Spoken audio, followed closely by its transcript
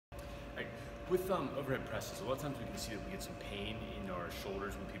With overhead presses, a lot of times we can see that we get some pain in our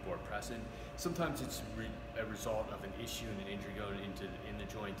shoulders when people are pressing. Sometimes it's a result of an issue and an injury going in the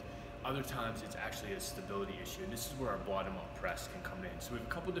joint. Other times it's actually a stability issue, and this is where our bottom-up press can come in. So we have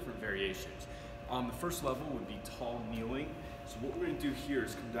a couple different variations. The first level would be tall kneeling. So what we're going to do here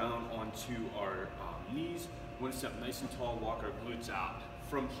is come down onto our knees, one step nice and tall, walk our glutes out.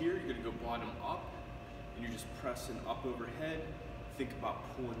 From here, you're going to go bottom up, and you're just pressing up overhead. Think about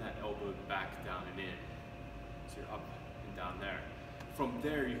pulling that elbow back down and in. So you're up and down there. From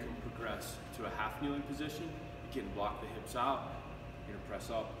there, you can progress to a half kneeling position. You can block the hips out. You're gonna press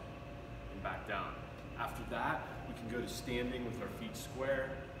up and back down. After that, we can go to standing with our feet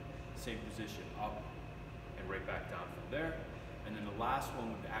square. Same position, up and right back down from there. And then the last one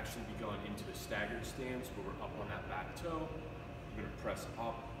would actually be going into a staggered stance where we're up on that back toe. We're gonna press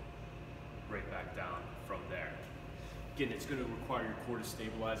up, right back down from there. Again, it's going to require your core to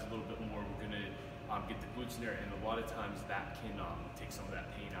stabilize a little bit more. We're going to get the glutes in there, and a lot of times that can take some of that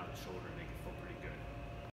pain out of the shoulder.